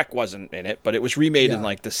Shrek wasn't in it, but it was remade in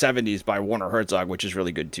like the 70s by Werner Herzog, which is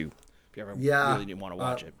really good too. If you ever really didn't want to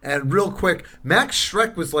watch it. And real quick, Max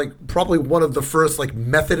Schreck was like probably one of the first like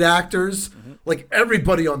method actors. Mm-hmm. Like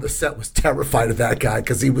everybody on the set was terrified of that guy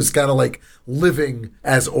because he was kind of like living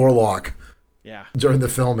as Orlok. Yeah. During the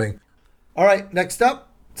filming. All right, next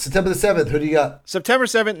up, September the 7th. Who do you got? September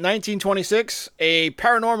 7th, 1926, a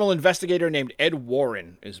paranormal investigator named Ed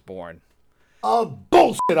Warren is born.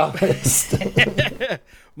 Bullshit honest.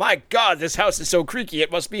 My God, this house is so creaky.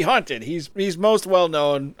 It must be haunted. He's most well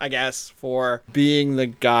known, I guess, for being the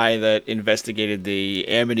guy that investigated the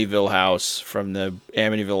Amityville house from the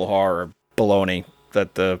Amityville horror baloney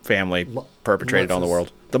that the family perpetrated on the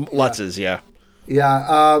world. The Lutzes, yeah.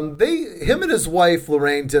 Yeah, him and his wife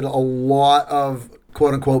Lorraine did a lot of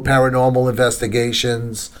quote-unquote paranormal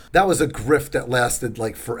investigations. That was a grift that lasted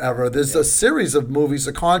like forever. There's a series of movies,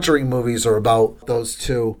 the Conjuring movies are about those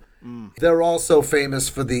two. They're also famous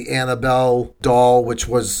for the Annabelle doll, which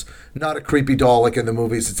was not a creepy doll like in the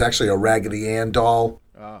movies. It's actually a Raggedy Ann doll.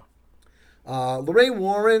 Lorraine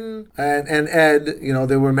Warren and Ed,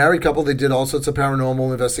 they were a married couple. They did all sorts of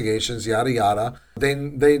paranormal investigations, yada, yada. They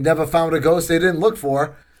never found a ghost they didn't look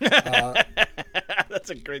for. That's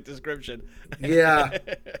a great description. Yeah.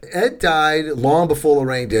 Ed died long before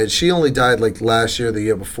Lorraine did. She only died like last year, the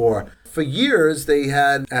year before. For years, they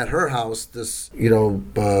had at her house this,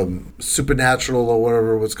 supernatural or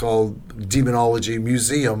whatever it was called, demonology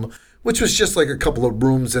museum, which was just like a couple of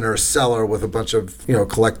rooms in her cellar with a bunch of,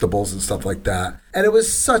 collectibles and stuff like that. And it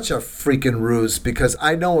was such a freaking ruse because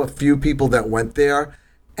I know a few people that went there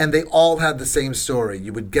and they all had the same story.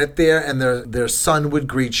 You would get there and their son would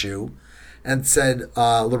greet you and said,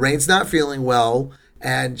 Lorraine's not feeling well.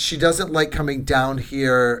 And she doesn't like coming down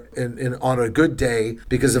here on a good day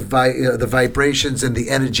because of the vibrations and the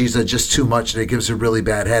energies are just too much and it gives her really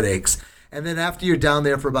bad headaches. And then after you're down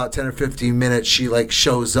there for about 10 or 15 minutes, she like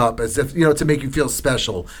shows up as if, to make you feel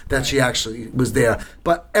special that she actually was there.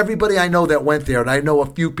 But everybody I know that went there, and I know a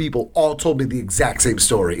few people, all told me the exact same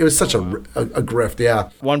story. It was such a grift, yeah.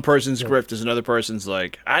 One person's grift is another person's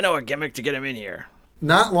like, I know a gimmick to get him in here.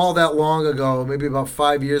 Not all that long ago, maybe about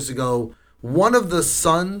 5 years ago, one of the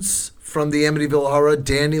sons from the Amityville Horror,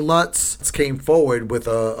 Danny Lutz, came forward with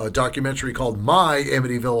a documentary called My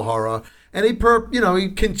Amityville Horror. And he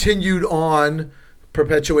continued on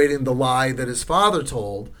perpetuating the lie that his father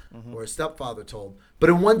told, or his stepfather told. But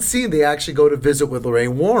in one scene, they actually go to visit with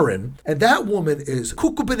Lorraine Warren. And that woman is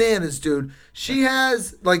cuckoo bananas, dude. She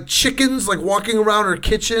has, like, chickens, like, walking around her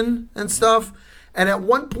kitchen and stuff. And at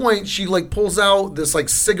one point, she, like, pulls out this, like,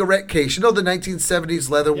 cigarette case. You know the 1970s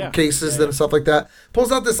leather cases and stuff like that?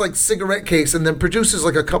 Pulls out this, like, cigarette case and then produces,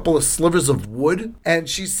 like, a couple of slivers of wood. And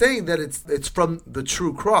she's saying that it's from the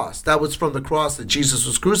true cross. That was from the cross that Jesus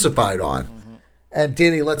was crucified on. And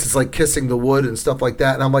Danny Letts is, like, kissing the wood and stuff like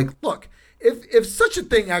that. And I'm like, look. If such a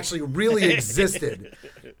thing actually really existed,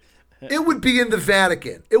 it would be in the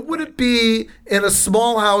Vatican. It wouldn't be in a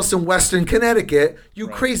small house in Western Connecticut, you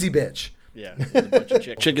crazy bitch. Yeah, with a bunch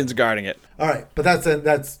of chickens guarding it. All right, but that's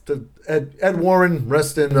the Ed Warren.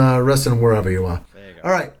 Rest in wherever you are. There you go.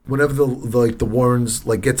 All right, whenever the Warrens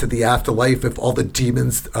like get to the afterlife, if all the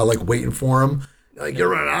demons are like waiting for him, like you're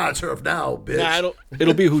running out of turf now, bitch. Nah,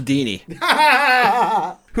 it'll be Houdini.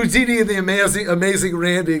 Houdini and the amazing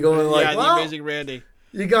Randy going like, the amazing Randy.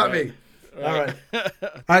 You got me. All right.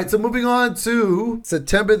 All right, so moving on to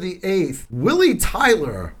September the 8th. Willie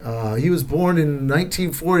Tyler. He was born in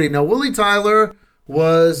 1940. Now, Willie Tyler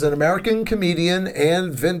was an American comedian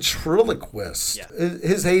and ventriloquist. Yeah.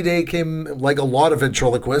 His heyday came, like a lot of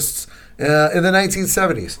ventriloquists, in the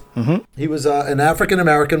 1970s. Mm-hmm. He was an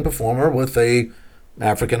African-American performer with a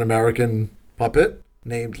African-American puppet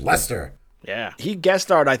named Lester. Yeah. He guest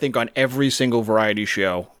starred, I think, on every single variety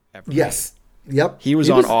show ever. Yes. Yep. He was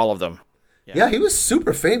on all of them. Yeah, he was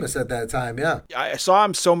super famous at that time, yeah. I saw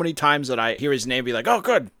him so many times that I hear his name be like, oh,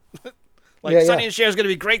 good. Sonny and Cher is going to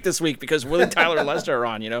be great this week because Willie Tyler and Lester are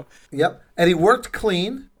on, you know? Yep. And he worked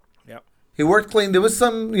clean. Yep. He worked clean. There was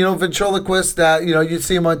some, ventriloquists that, you'd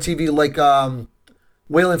see him on TV like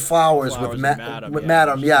Waylon Flowers with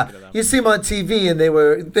Madam. Yeah. You see them on TV and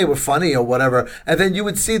they were funny or whatever. And then you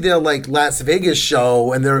would see their like Las Vegas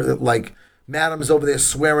show and they're like Madam's over there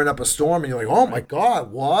swearing up a storm and you're like, oh my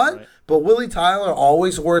God, what? Right. But Willie Tyler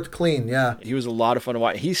always worked clean, yeah. He was a lot of fun to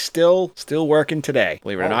watch. He's still working today,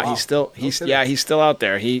 believe it or not. Wow. He's still out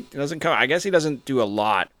there. He doesn't come. I guess he doesn't do a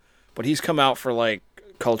lot, but he's come out for like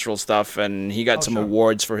cultural stuff, and he got some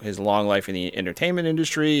awards for his long life in the entertainment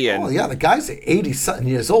industry. And the guy's 80-something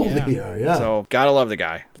years old here. Yeah. So gotta love the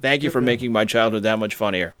guy. Thank you for making my childhood that much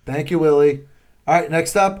funnier. Thank you, Willie. All right,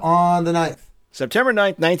 next up on the 9th. September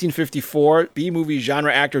 9th, 1954, B-movie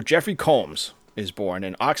genre actor Jeffrey Combs is born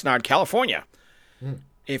in Oxnard, California.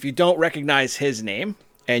 If you don't recognize his name,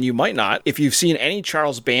 and you might not, if you've seen any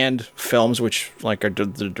Charles Band films, which like are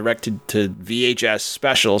directed to VHS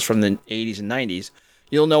specials from the 80s and 90s,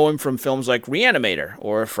 you'll know him from films like Reanimator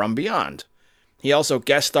or From Beyond. He also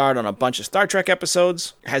guest starred on a bunch of Star Trek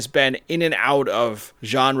episodes, has been in and out of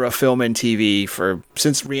genre film and TV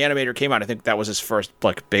since Reanimator came out. I think that was his first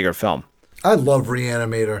like bigger film. I love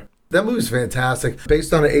Reanimator. That movie's fantastic.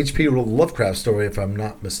 Based on an H.P. Lovecraft story, if I'm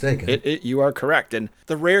not mistaken. You are correct. And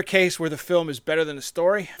the rare case where the film is better than the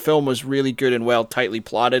story, the film was really good and well, tightly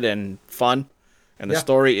plotted and fun. And the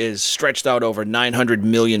story is stretched out over 900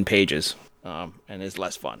 million pages and is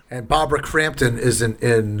less fun. And Barbara Crampton isn't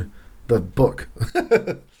in the book.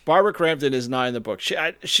 Barbara Crampton is not in the book.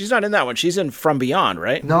 She's not in that one. She's in From Beyond,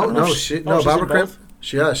 right? No, Barbara Crampton.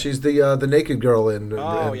 She's the naked girl in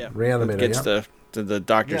Reanimator. Gets the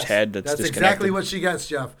doctor's head that's disconnected. Exactly what she gets,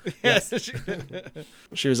 Jeff. Yes.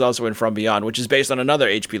 She was also in From Beyond, which is based on another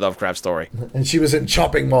H.P. Lovecraft story. And she was in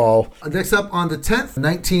Chopping Mall. Next up on the 10th,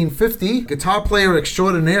 1950, guitar player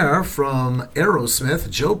extraordinaire from Aerosmith,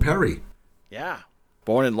 Joe Perry. Yeah.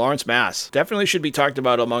 Born in Lawrence, Mass. Definitely should be talked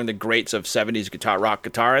about among the greats of 70s rock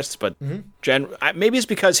guitarists, but maybe it's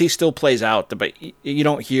because he still plays out, but you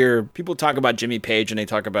don't hear people talk about Jimmy Page and they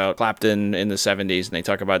talk about Clapton in the 70s and they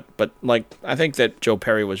talk about, but like, I think that Joe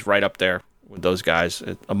Perry was right up there with those guys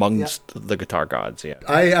amongst the guitar gods. Yeah.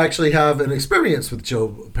 I actually have an experience with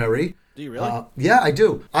Joe Perry. Do you really? Yeah, I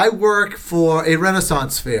do. I work for a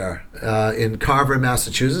Renaissance fair in Carver,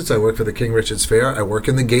 Massachusetts. I work for the King Richard's Fair. I work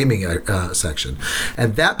in the gaming section.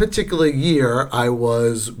 And that particular year, I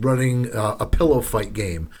was running a pillow fight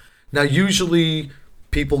game. Now, usually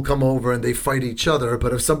people come over and they fight each other,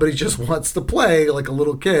 but if somebody just wants to play like a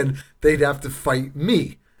little kid, they'd have to fight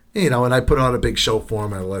me. And I put on a big show for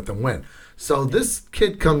them and I let them win. So this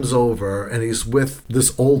kid comes over and he's with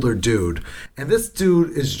this older dude. And this dude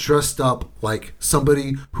is dressed up like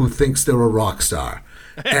somebody who thinks they're a rock star.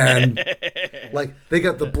 And like they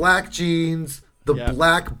got the black jeans, the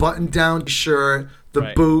black button-down shirt,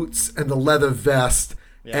 the boots, and the leather vest.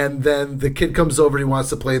 Yeah. And then the kid comes over and he wants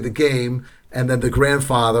to play the game. And then the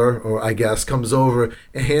grandfather, or I guess, comes over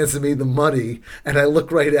and hands me the money. And I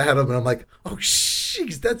look right at him and I'm like, oh,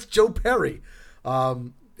 jeez, that's Joe Perry.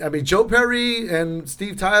 I mean, Joe Perry and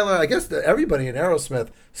Steve Tyler, I guess everybody in Aerosmith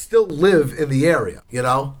still live in the area, you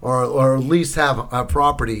know, or at least have a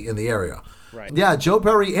property in the area. Right. Yeah, Joe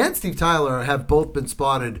Perry and Steve Tyler have both been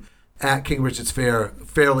spotted at King Richard's Fair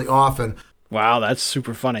fairly often. Wow, that's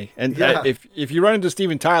super funny. And if you run into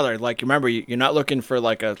Steven Tyler, like, remember, you're not looking for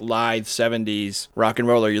like a lithe 70s rock and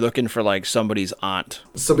roller. You're looking for like somebody's aunt.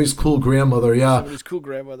 Somebody's cool grandmother, yeah. Somebody's cool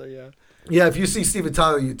grandmother, yeah. Yeah, if you see Steven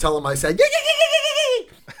Tyler, you tell him I said, yeah.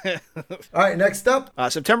 All right, next up.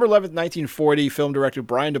 September 11th, 1940, film director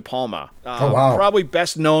Brian De Palma. Oh, wow. Probably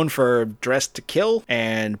best known for Dressed to Kill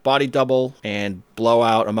and Body Double and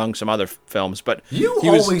Blowout, among some other films. But you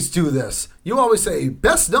always do this. You always say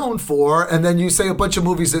best known for, and then you say a bunch of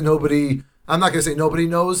movies that nobody, I'm not going to say nobody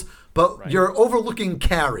knows, but you're overlooking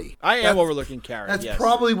Carrie. I am overlooking Carrie. That's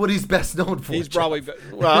probably what he's best known for. He's probably,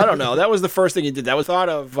 well, I don't know. That was the first thing he did. That was thought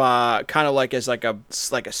of kind of like as like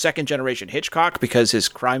a second generation Hitchcock, because his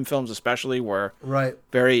crime films especially were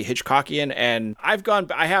very Hitchcockian. And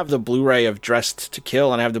I have the Blu-ray of Dressed to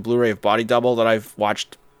Kill, and I have the Blu-ray of Body Double that I've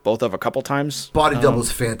watched both of a couple times. Body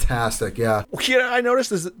Double's fantastic, yeah. I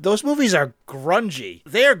noticed those movies are grungy.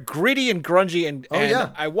 They're gritty and grungy, and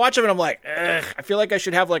I watch them and I'm like, ugh, I feel like I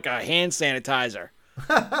should have like a hand sanitizer,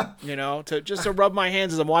 you know, to rub my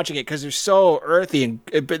hands as I'm watching it, because they're so earthy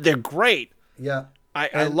but they're great. Yeah,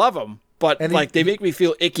 I love them, but they make me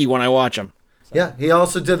feel icky when I watch them. So. Yeah, he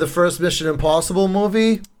also did the first Mission Impossible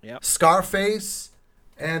movie, yep. Scarface,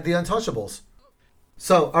 and The Untouchables.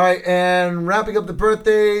 So, all right, and wrapping up the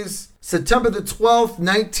birthdays, September the 12th,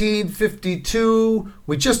 1952.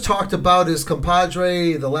 We just talked about his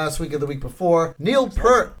compadre the last week of the week before. Neil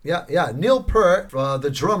Peart. Yeah, Neil Peart, the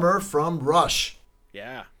drummer from Rush.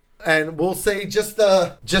 Yeah. And we'll say just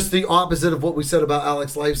the opposite of what we said about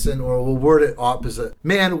Alex Lifeson, or we'll word it opposite.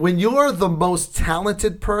 Man, when you're the most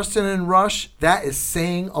talented person in Rush, that is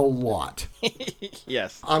saying a lot.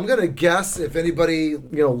 Yes. I'm going to guess if anybody,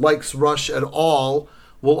 likes Rush at all,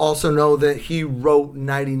 will also know that he wrote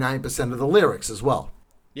 99% of the lyrics as well.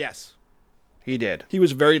 Yes. He did. He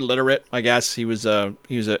was very literate, I guess. He was a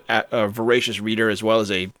voracious reader as well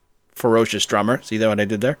as a ferocious drummer. See that what I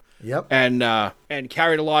did there? Yep. And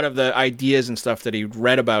carried a lot of the ideas and stuff that he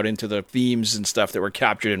read about into the themes and stuff that were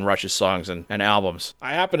captured in Rush's songs and albums.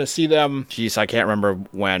 I happened to see them, I can't remember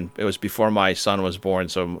when. It was before my son was born,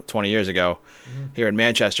 so 20 years ago, here in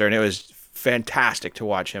Manchester, and it was fantastic to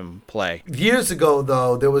watch him play. Years ago,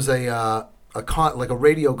 though, there was a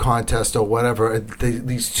radio contest or whatever, and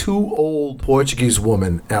these two old Portuguese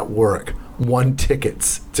women at work won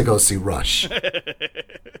tickets to go see Rush.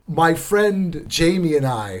 My friend Jamie and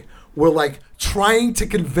I were like trying to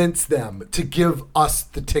convince them to give us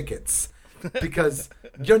the tickets, because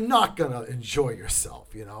you're not gonna enjoy yourself,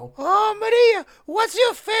 Oh, Maria, what's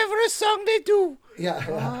your favorite song they do?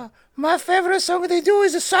 Yeah. My favorite song they do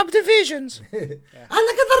is the Subdivisions. I look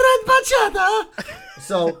at the red bachata.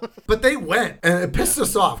 So, but they went, and it pissed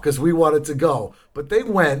us off because we wanted to go. But they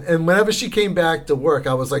went, and whenever she came back to work,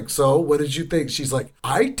 I was like, so, what did you think? She's like,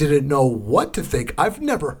 I didn't know what to think. I've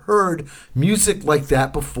never heard music like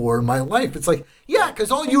that before in my life. It's like, yeah,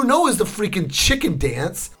 because all you know is the freaking chicken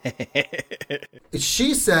dance.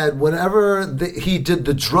 She said whenever he did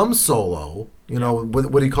the drum solo,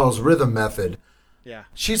 what he calls rhythm method, yeah.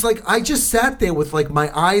 She's like, I just sat there with like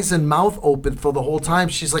my eyes and mouth open for the whole time.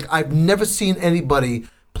 She's like, I've never seen anybody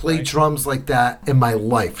play drums like that in my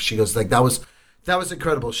life. She goes like, that was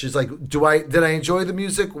incredible. She's like, did I enjoy the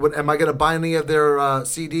music? Am I going to buy any of their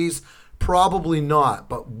CDs? Probably not.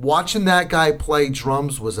 But watching that guy play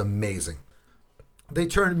drums was amazing. They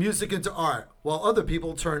turned music into art, while other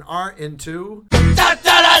people turn art into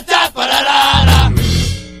the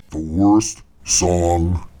worst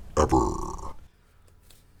song ever.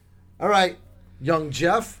 All right, young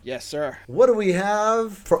Jeff. Yes, sir. What do we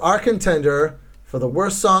have for our contender for the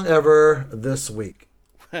worst song ever this week?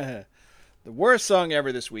 The worst song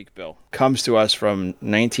ever this week, Bill, comes to us from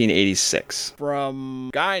 1986 from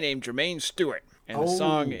a guy named Jermaine Stewart. And the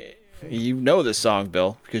song, you know this song,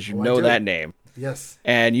 Bill, because you know that name. Yes.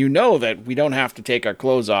 And you know that we don't have to take our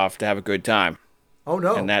clothes off to have a good time. Oh,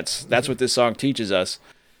 no. And that's what this song teaches us.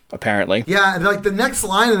 Apparently. Yeah, and like the next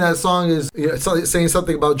line in that song is saying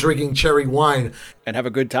something about drinking cherry wine. And have a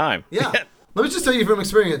good time. Yeah. Let me just tell you from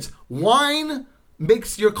experience. Wine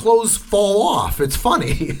makes your clothes fall off. It's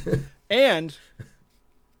funny. And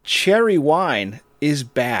cherry wine is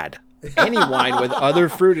bad. any wine with other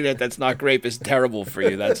fruit in it that's not grape is terrible for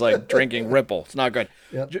you. That's like drinking Ripple. It's not good.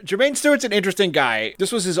 Yep. Jermaine Stewart's an interesting guy.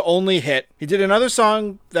 This was his only hit. He did another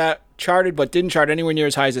song that charted but didn't chart anywhere near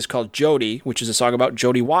as high as this, called Jody, which is a song about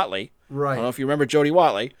Jody Watley. Right. I don't know if you remember Jody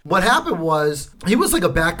Watley. What happened was he was like a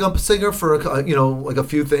backup singer for like a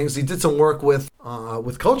few things. He did some work with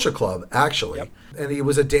Culture Club actually, Yep. and he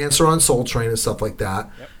was a dancer on Soul Train and stuff like that.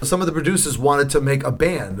 Yep. Some of the producers wanted to make a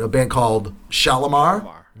band called Shalimar.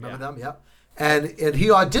 yeah. Remember them? Yep. And he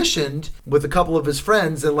auditioned with a couple of his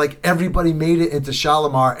friends, and like everybody made it into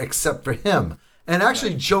Shalimar except for him. And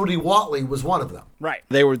actually, Jody Watley was one of them. Right.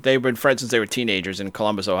 They've been friends since they were teenagers in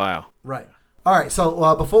Columbus, Ohio. Right. All right,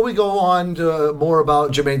 so before we go on to more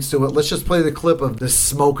about Jermaine Stewart, let's just play the clip of this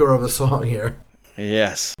smoker of a song here.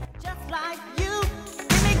 Yes. Just like you,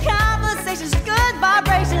 give me conversations, good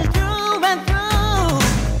vibrations through and through.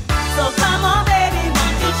 So come on, baby,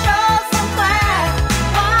 won't you show some class?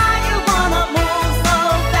 Why you wanna move so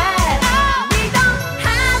fast? We don't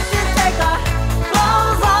have to take our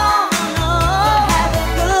clothes off to have a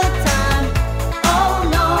good time. Oh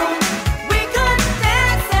no, we could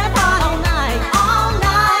dance and party all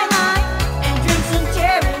night, and drink some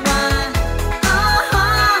cherry wine.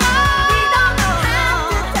 We don't have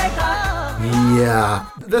to take our Yeah.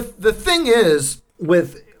 The thing is,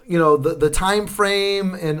 with, the time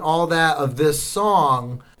frame and all that of this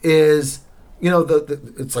song is,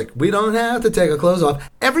 it's like, we don't have to take our clothes off.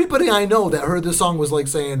 Everybody I know that heard this song was like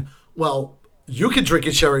saying, well, you can drink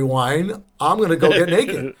a cherry wine. I'm going to go get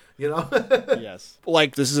naked, Yes.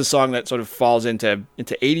 Like, this is a song that sort of falls into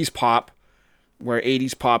 80s pop, where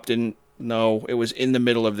 80s pop didn't know it was in the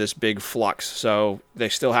middle of this big flux. So they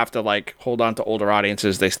still have to like hold on to older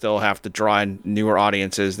audiences. They still have to draw in newer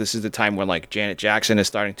audiences. This is the time when like Janet Jackson is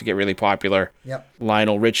starting to get really popular. Yep.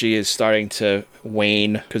 Lionel Richie is starting to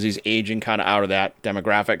wane because he's aging kind of out of that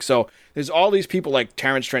demographic. So there's all these people like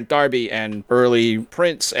Terrence Trent D'Arby and early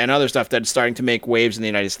Prince and other stuff that's starting to make waves in the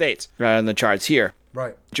United States rather than the charts here.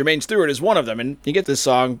 Right. Jermaine Stewart is one of them, and you get this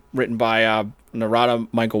song written by Narada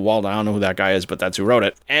Michael Walden. I don't know who that guy is, but that's who wrote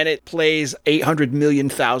it. And it plays 800 million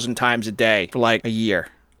thousand times a day for like a year.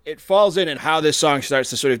 It falls in, and how this song starts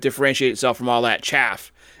to sort of differentiate itself from all that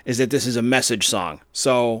chaff is that this is a message song.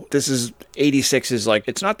 So this is 86 is like,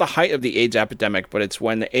 it's not the height of the AIDS epidemic, but it's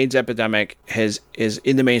when the AIDS epidemic is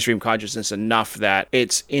in the mainstream consciousness enough that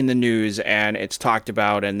it's in the news and it's talked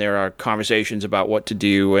about and there are conversations about what to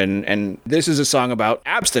do. And this is a song about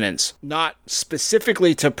abstinence, not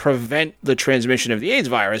specifically to prevent the transmission of the AIDS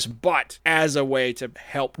virus, but as a way to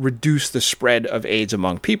help reduce the spread of AIDS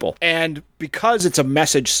among people. And because it's a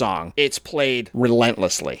message song, it's played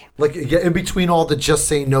relentlessly. Like, in between all the just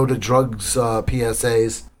say no to drugs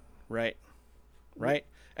PSAs. Right.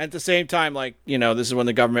 At the same time, like, this is when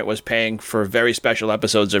the government was paying for very special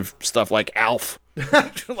episodes of stuff like ALF,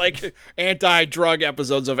 like anti-drug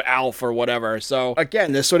episodes of ALF or whatever. So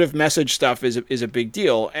again, this sort of message stuff is a big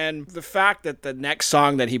deal. And the fact that the next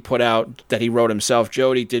song that he put out, that he wrote himself,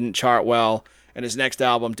 Jody, didn't chart well, and his next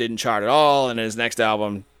album didn't chart at all, and his next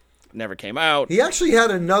album never came out. He actually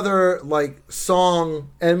had another song,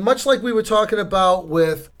 and much like we were talking about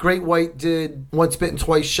with Great White did Once Bitten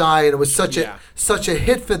Twice Shy, and it was such a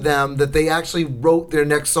hit for them that they actually wrote their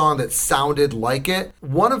next song that sounded like it.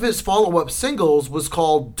 One of his follow-up singles was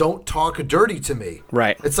called Don't Talk Dirty to Me.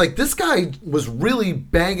 Right. It's like this guy was really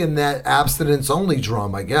banging that abstinence only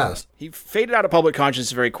drum, I guess. He faded out of public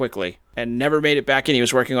consciousness very quickly and never made it back in. He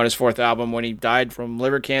was working on his fourth album when he died from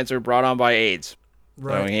liver cancer brought on by AIDS.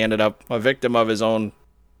 Right. So he ended up a victim of his own,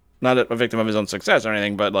 not a victim of his own success or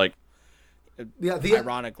anything, but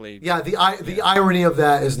ironically. Yeah, the irony of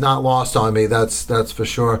that is not lost on me. That's for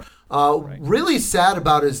sure. Really sad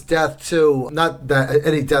about his death too. Not that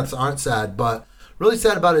any deaths aren't sad, but really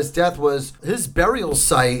sad about his death was his burial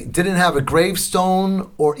site didn't have a gravestone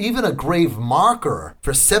or even a grave marker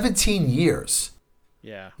for 17 years.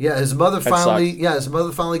 Yeah. Yeah, his mother finally sucks.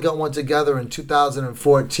 got one together in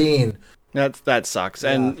 2014. That sucks.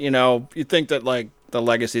 And, you think that, the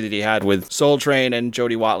legacy that he had with Soul Train and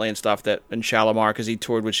Jody Watley and stuff, and Shalimar, because he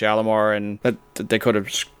toured with Shalimar, and that they could have,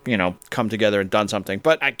 come together and done something.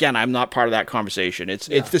 But, again, I'm not part of that conversation. It's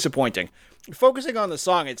disappointing. Focusing on the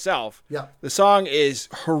song itself, the song is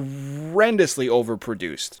horrendously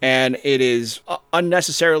overproduced, and it is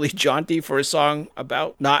unnecessarily jaunty for a song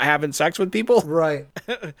about not having sex with people. Right.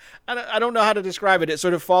 I don't know how to describe it. It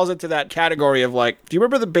sort of falls into that category of do you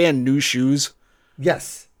remember the band New Shoes?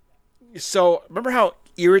 Yes. So remember how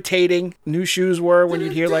irritating New Shoes were when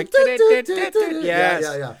you'd hear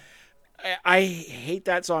Yeah. I hate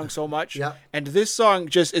that song so much. Yeah. And this song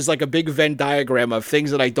just is like a big Venn diagram of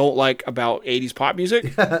things that I don't like about 80s pop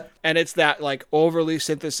music. And it's that like overly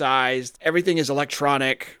synthesized, everything is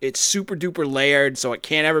electronic, it's super duper layered, so it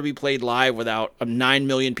can't ever be played live without 9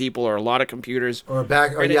 million people or a lot of computers. Or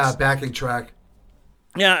backing track.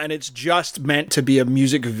 Yeah, and it's just meant to be a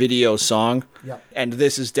music video song. Yeah. And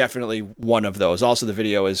this is definitely one of those. Also, the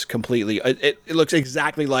video is completely, it looks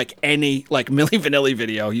exactly like any like Milli Vanilli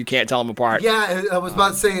video. You can't tell them apart. Yeah, I was about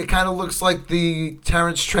to say it kind of looks like the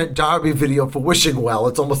Terrence Trent D'Arby video for Wishing Well.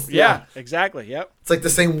 It's almost Yeah, exactly. Yep. It's like the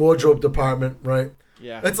same wardrobe department, right?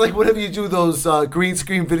 Yeah. It's like whenever you do those green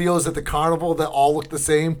screen videos at the carnival that all look the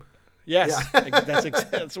same. Yes,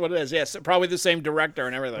 that's what it is. Yes, probably the same director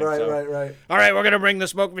and everything. Right. All right, we're going to bring the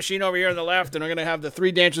smoke machine over here on the left, and we're going to have the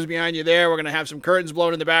 3 dancers behind you there. We're going to have some curtains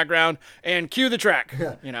blown in the background, and cue the track,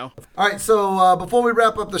 you know. All right, so before we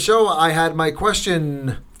wrap up the show, I had my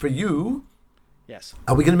question for you. Yes.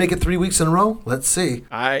 Are we going to make it 3 weeks in a row? Let's see.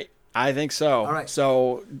 I think so. All right.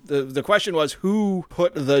 So the question was, who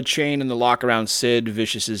put the chain in the lock around Sid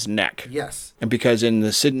Vicious's neck? Yes. And because in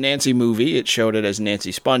the Sid and Nancy movie, it showed it as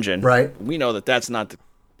Nancy Spungen. Right. We know that that's not the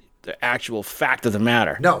actual fact of the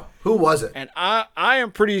matter. No. Who was it? And I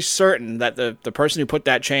am pretty certain that the person who put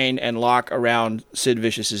that chain and lock around Sid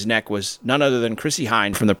Vicious's neck was none other than Chrissie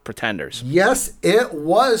Hynde from the Pretenders. Yes, it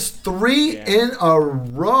was 3 in a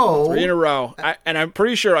row. 3 in a row. And I'm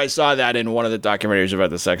pretty sure I saw that in one of the documentaries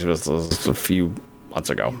about the Sex Pistols a few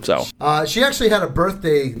months ago. So she actually had a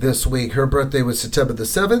birthday this week. Her birthday was September the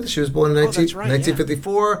 7th. She was born in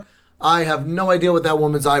 1954. I have no idea what that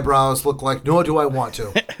woman's eyebrows look like, nor do I want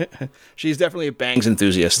to. She's definitely a bangs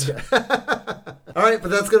enthusiast. All right, but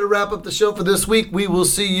that's going to wrap up the show for this week. We will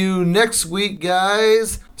see you next week,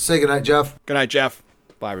 guys. Say goodnight, Jeff. Good night, Jeff.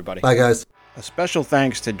 Bye, everybody. Bye, guys. A special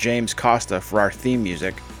thanks to James Costa for our theme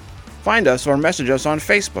music. Find us or message us on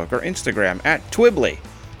Facebook or Instagram at Twibbly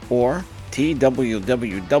or TWWWBLY.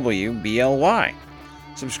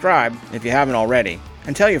 Subscribe if you haven't already,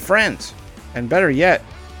 and tell your friends. And better yet,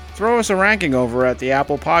 throw us a ranking over at the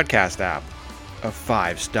Apple Podcast app. A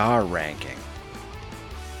 5-star ranking.